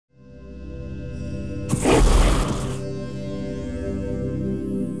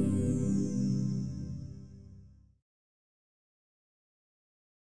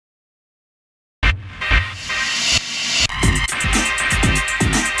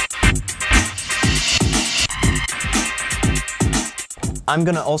I'm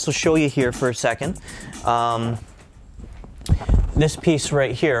going to also show you here for a second this piece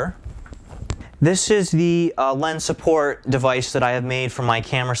right here. This is the lens support device that I have made for my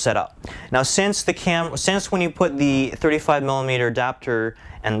camera setup. Now, since when you put the 35mm adapter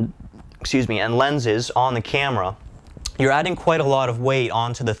and lenses on the camera, you're adding quite a lot of weight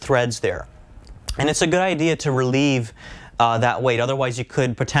onto the threads there, and it's a good idea to relieve that weight. Otherwise, you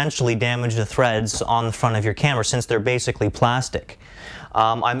could potentially damage the threads on the front of your camera, since they're basically plastic.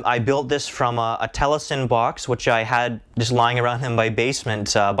 I built this from a Telesin box, which I had just lying around in my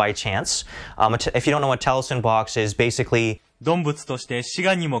basement by chance. If you don't know what Telesin box is, basically 動物として死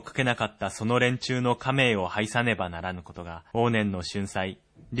がにもかけなかったその連中の家名を拝さねばならぬことが、往年の春祭、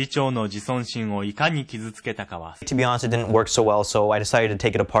李朝の自尊心をいかに傷つけたかは。To be honest, it didn't work so well, so I decided to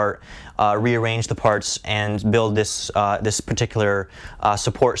take it apart, rearrange the parts, and build this particular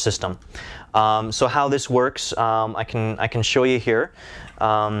support system. So how this works, I can show you here.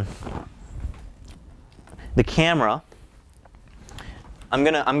 The camera. I'm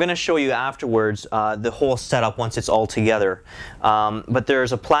gonna show you afterwards the whole setup once it's all together. But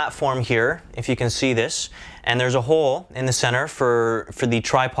there's a platform here, if you can see this, and there's a hole in the center for the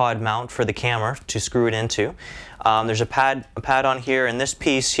tripod mount for the camera to screw it into. There's a pad on here, and this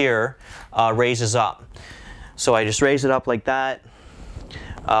piece here raises up. So I just raise it up like that.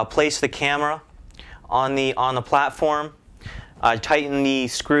 Place the camera on the platform. Tighten the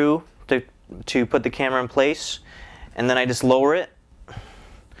screw to put the camera in place, and then I just lower it.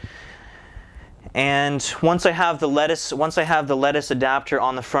 And once I have the lettuce adapter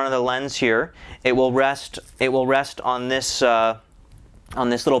on the front of the lens here, it will rest on this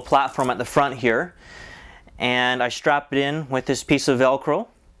little platform at the front here, and I strap it in with this piece of Velcro.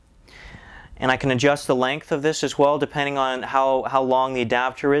 And I can adjust the length of this as well, depending on how long the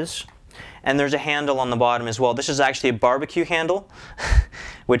adapter is. And there's a handle on the bottom as well. This is actually a barbecue handle,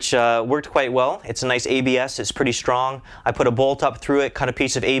 which worked quite well. It's a nice ABS, it's pretty strong. I put a bolt up through it, cut a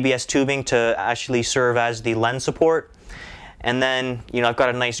piece of ABS tubing to actually serve as the lens support. And then, I've got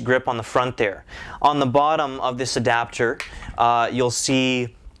a nice grip on the front there. On the bottom of this adapter, you'll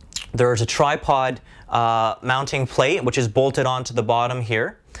see there's a tripod mounting plate, which is bolted onto the bottom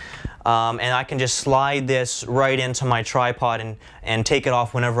here. And I can just slide this right into my tripod and take it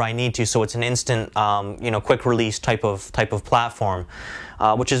off whenever I need to, so it's an instant, quick release type of platform,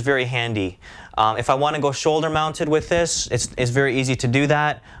 which is very handy. If I want to go shoulder mounted with this, it's very easy to do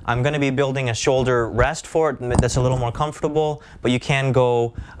that. I'm going to be building a shoulder rest for it that's a little more comfortable, but you can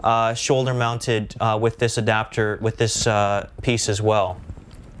go shoulder mounted with this adapter, with this piece as well.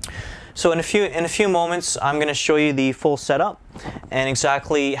 So in a few moments, I'm going to show you the full setup and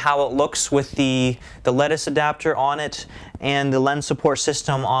exactly how it looks with the lettuce adapter on it and the lens support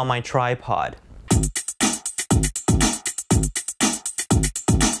system on my tripod.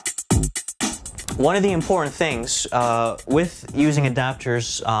 One of the important things with using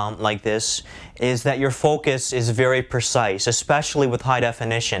adapters like this is that your focus is very precise, especially with high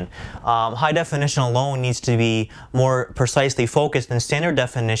definition. High definition alone needs to be more precisely focused than standard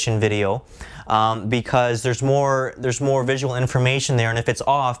definition video because there's more visual information there, and if it's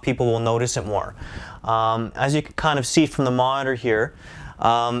off, people will notice it more. As you can kind of see from the monitor here,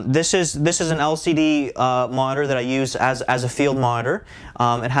 this is an LCD monitor that I use as a field monitor.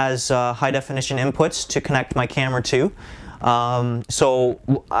 It has high definition inputs to connect my camera to. So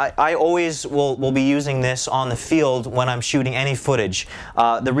I always will be using this on the field when I'm shooting any footage.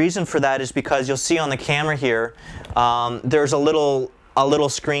 The reason for that is because you'll see on the camera here, there's a little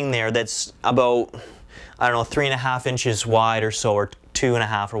screen there that's about, I don't know, 3.5 inches wide or so, or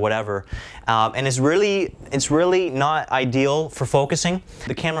 2.5 or whatever, and it's really not ideal for focusing.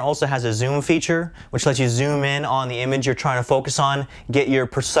 The camera also has a zoom feature, which lets you zoom in on the image you're trying to focus on, get your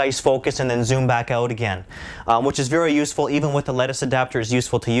precise focus, and then zoom back out again, which is very useful. Even with the lettuce adapter, it's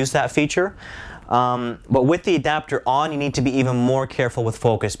useful to use that feature. But with the adapter on, you need to be even more careful with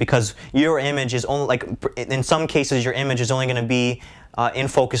focus, because your image is only, like, in some cases, your image is only going to be in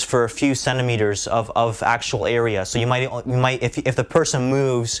focus for a few centimeters of actual area. So you might if the person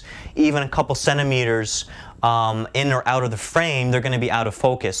moves even a couple centimeters in or out of the frame, they're going to be out of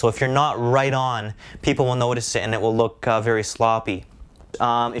focus. So if you're not right on, people will notice it and it will look very sloppy.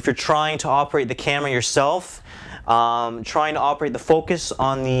 If you're trying to operate the camera yourself, trying to operate the focus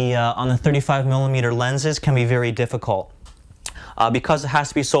on the 35mm lenses can be very difficult. because it has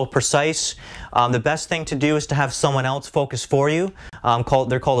to be so precise, the best thing to do is to have someone else focus for you.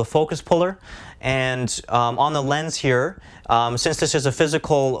 They're called a focus puller. And on the lens here, since this is a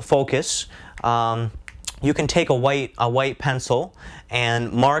physical focus, you can take a white pencil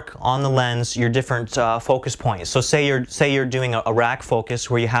and mark on the lens your different focus points. So say you're doing a rack focus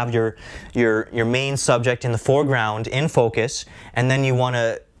where you have your main subject in the foreground in focus, and then you want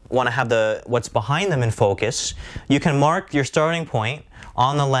to have what's behind them in focus. You can mark your starting point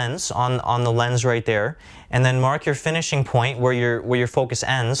on the lens, on the lens right there, and then mark your finishing point where your focus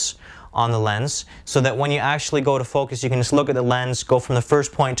ends on the lens, so that when you actually go to focus, you can just look at the lens, go from the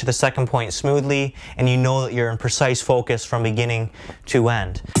first point to the second point smoothly, and you know that you're in precise focus from beginning to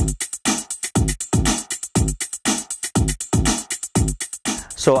end.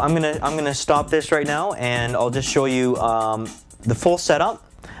 So I'm gonna stop this right now, and I'll just show you the full setup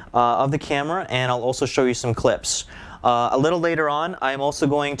of the camera, and I'll also show you some clips. A little later on, I'm also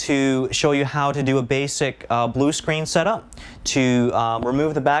going to show you how to do a basic blue screen setup to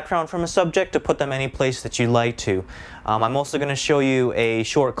remove the background from a subject to put them any place that you'd like to. I'm also going to show you a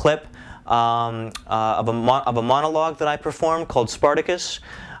short clip of a monologue that I performed called Spartacus,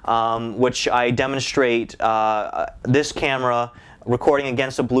 which I demonstrate this camera recording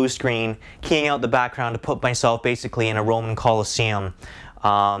against a blue screen, keying out the background to put myself basically in a Roman Colosseum.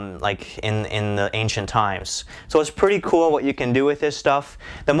 Like in the ancient times. So it's pretty cool what you can do with this stuff.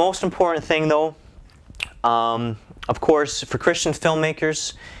 The most important thing though, of course, for Christian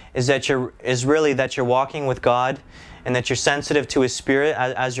filmmakers is really that you're walking with God, and that you're sensitive to His Spirit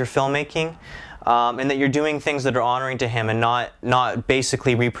as you're filmmaking, and that you're doing things that are honoring to Him, and not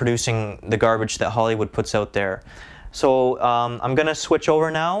basically reproducing the garbage that Hollywood puts out there. So I'm going to switch over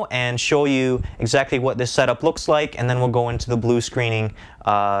now and show you exactly what this setup looks like, and then we'll go into the blue screening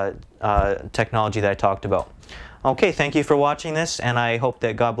technology that I talked about. Okay, thank you for watching this, and I hope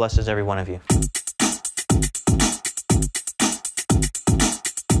that God blesses every one of you.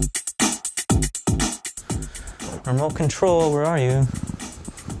 Remote control, where are you?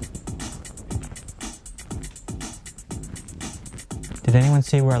 Did anyone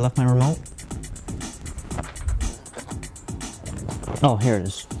see where I left my remote? Oh, here it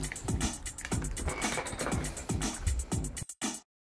is.